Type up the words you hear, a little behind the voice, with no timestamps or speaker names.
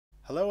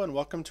Hello and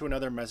welcome to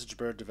another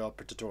MessageBird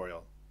developer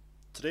tutorial.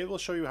 Today we'll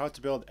show you how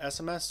to build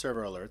SMS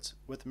Server Alerts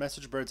with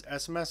MessageBird's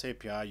SMS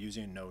API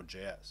using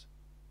Node.JS.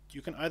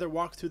 You can either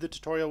walk through the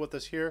tutorial with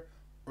us here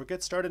or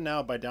get started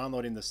now by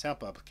downloading the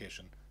sample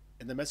application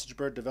in the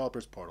MessageBird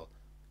Developers Portal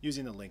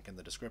using the link in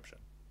the description.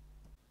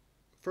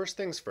 First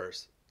things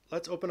first,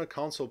 let's open a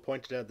console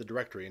pointed at the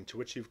directory into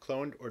which you've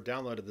cloned or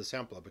downloaded the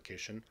sample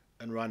application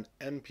and run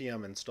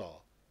npm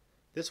install.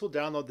 This will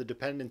download the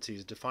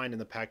dependencies defined in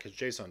the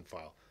package.json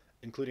file,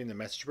 including the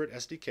MessageBird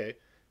SDK,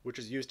 which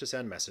is used to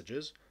send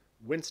messages,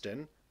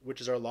 Winston, which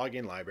is our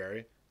logging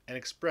library, and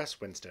Express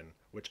Winston,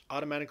 which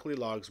automatically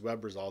logs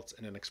web results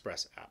in an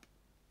Express app.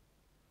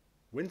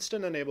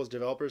 Winston enables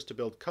developers to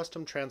build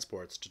custom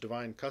transports to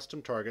define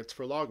custom targets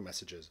for log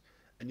messages,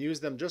 and use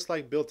them just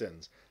like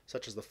built-ins,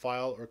 such as the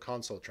file or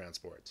console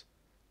transports.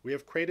 We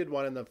have created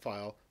one in the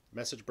file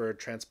MessageBird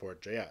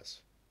transport.js.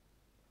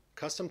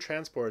 Custom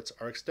transports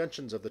are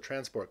extensions of the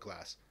transport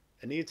class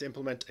and need to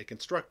implement a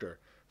constructor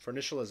for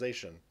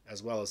initialization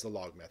as well as the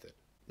log method.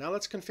 Now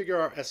let's configure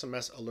our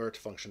SMS alert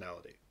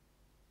functionality.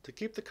 To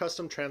keep the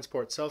custom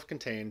transport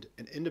self-contained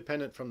and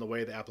independent from the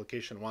way the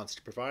application wants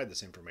to provide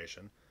this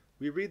information,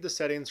 we read the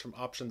settings from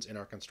options in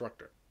our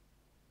constructor.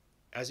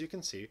 As you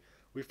can see,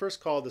 we first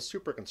call the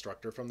super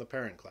constructor from the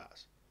parent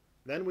class.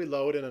 Then we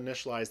load and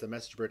initialize the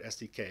MessageBird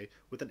SDK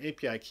with an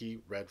API key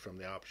read from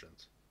the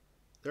options.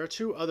 There are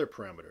two other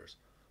parameters,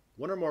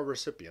 one or more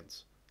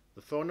recipients,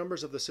 the phone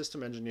numbers of the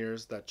system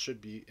engineers that should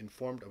be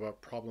informed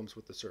about problems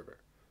with the server,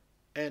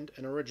 and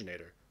an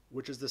originator,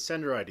 which is the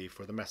sender ID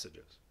for the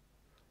messages.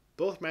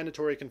 Both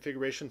mandatory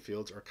configuration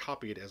fields are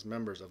copied as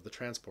members of the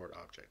transport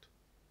object.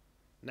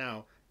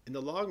 Now, in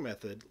the log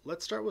method,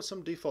 let's start with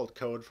some default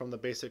code from the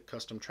basic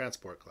custom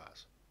transport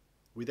class.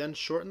 We then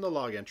shorten the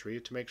log entry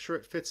to make sure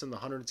it fits in the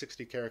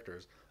 160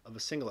 characters of a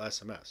single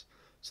SMS,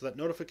 so that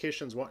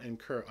notifications won't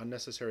incur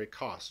unnecessary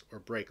costs or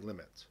break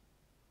limits.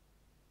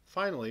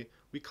 Finally,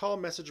 we call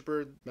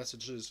MessageBird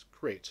messages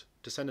create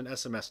to send an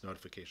SMS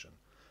notification.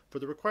 For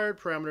the required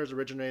parameters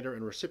originator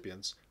and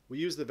recipients, we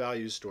use the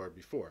values stored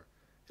before,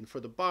 and for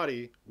the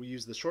body, we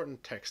use the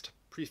shortened text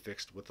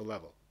prefixed with the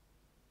level.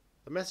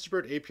 The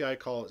MessageBird API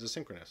call is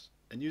asynchronous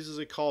and uses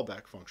a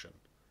callback function.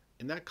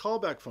 In that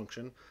callback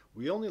function,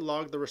 we only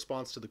log the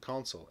response to the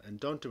console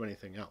and don't do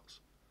anything else.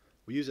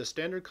 We use a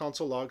standard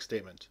console log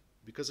statement,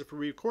 because if we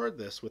record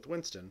this with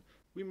Winston,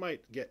 we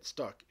might get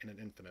stuck in an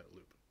infinite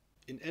loop.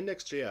 In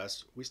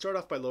index.js, we start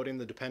off by loading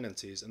the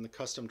dependencies in the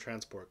custom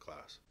transport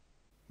class.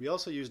 We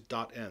also use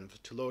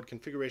 .env to load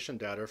configuration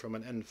data from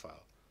an env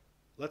file.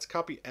 Let's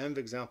copy env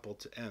example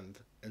to env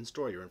and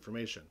store your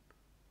information.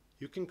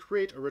 You can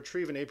create or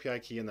retrieve an API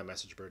key in the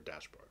MessageBird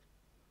dashboard.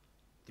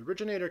 The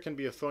originator can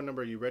be a phone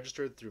number you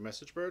registered through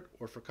MessageBird,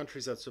 or for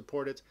countries that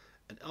support it,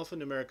 an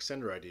alphanumeric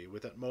sender ID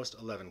with at most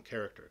 11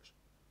 characters.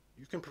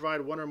 You can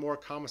provide one or more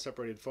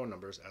comma-separated phone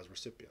numbers as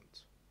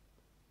recipients.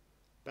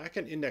 Back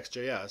in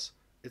index.js,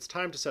 it's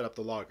time to set up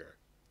the logger.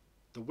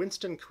 The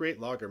Winston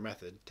createLogger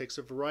method takes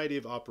a variety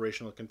of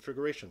operational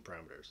configuration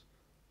parameters.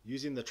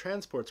 Using the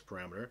transports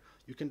parameter,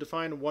 you can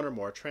define one or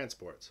more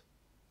transports.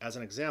 As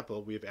an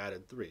example, we've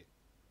added 3.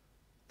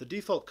 The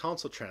default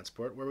console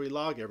transport, where we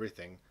log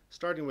everything,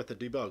 starting with the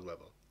debug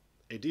level.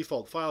 A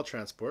default file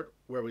transport,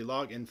 where we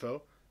log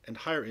info, and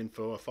higher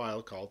info a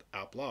file called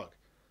applog.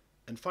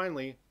 And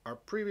finally, our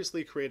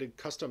previously created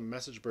custom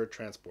MessageBird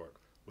transport,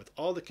 with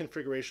all the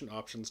configuration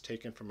options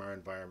taken from our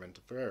environment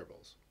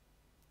variables.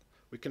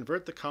 We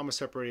convert the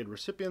comma-separated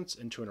recipients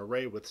into an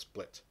array with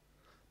split.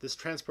 This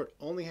transport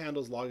only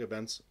handles log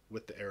events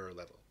with the error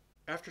level.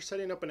 After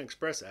setting up an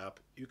Express app,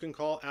 you can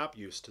call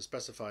appUse to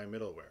specify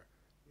middleware.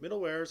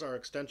 Middlewares are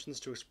extensions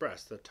to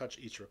Express that touch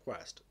each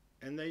request,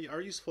 and they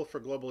are useful for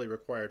globally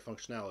required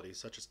functionality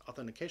such as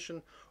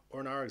authentication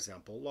or, in our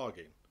example,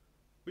 logging.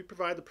 We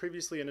provide the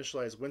previously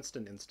initialized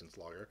Winston instance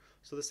logger,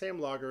 so the same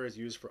logger is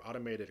used for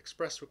automated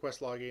Express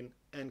request logging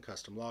and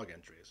custom log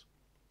entries.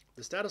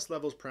 The status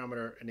levels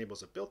parameter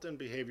enables a built-in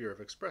behavior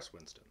of Express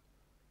Winston.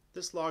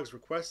 This logs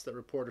requests that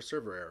report a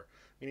server error,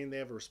 meaning they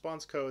have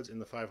response codes in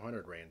the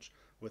 500 range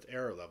with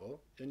error level,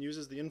 and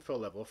uses the info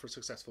level for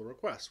successful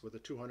requests with a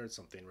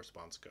 200-something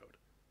response code.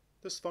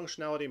 This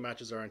functionality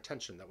matches our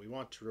intention that we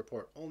want to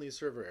report only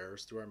server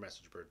errors through our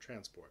MessageBird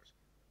transport.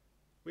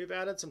 We've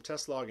added some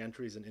test log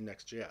entries in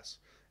index.js,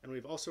 and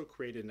we've also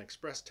created an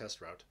Express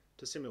test route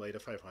to simulate a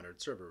 500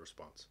 server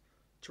response.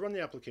 To run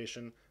the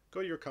application,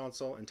 go to your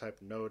console and type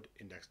node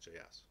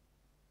index.js.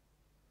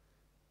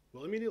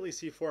 We'll immediately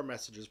see 4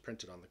 messages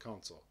printed on the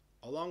console,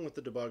 along with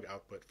the debug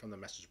output from the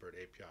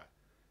MessageBird API.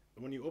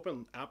 And when you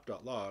open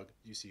app.log,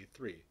 you see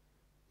 3.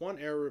 1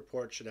 error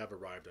report should have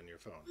arrived on your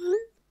phone.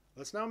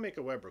 Let's now make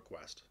a web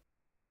request.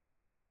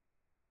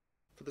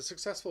 For the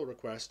successful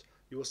request,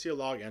 you will see a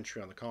log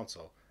entry on the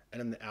console and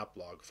in the app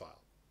log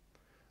file.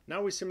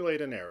 Now we simulate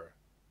an error.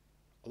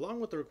 Along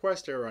with the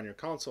request error on your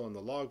console and the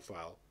log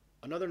file,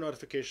 another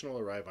notification will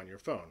arrive on your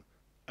phone,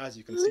 as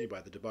you can see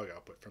by the debug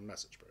output from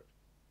MessageBird.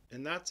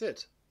 And that's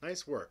it.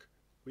 Nice work.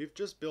 We've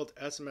just built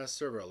SMS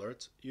Server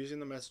Alerts using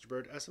the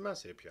MessageBird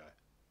SMS API.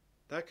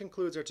 That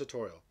concludes our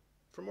tutorial.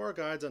 For more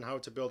guides on how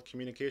to build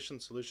communication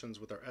solutions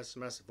with our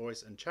SMS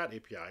voice and chat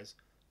APIs,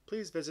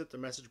 please visit the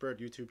MessageBird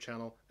YouTube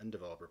channel and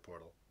developer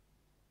portal.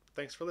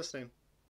 Thanks for listening.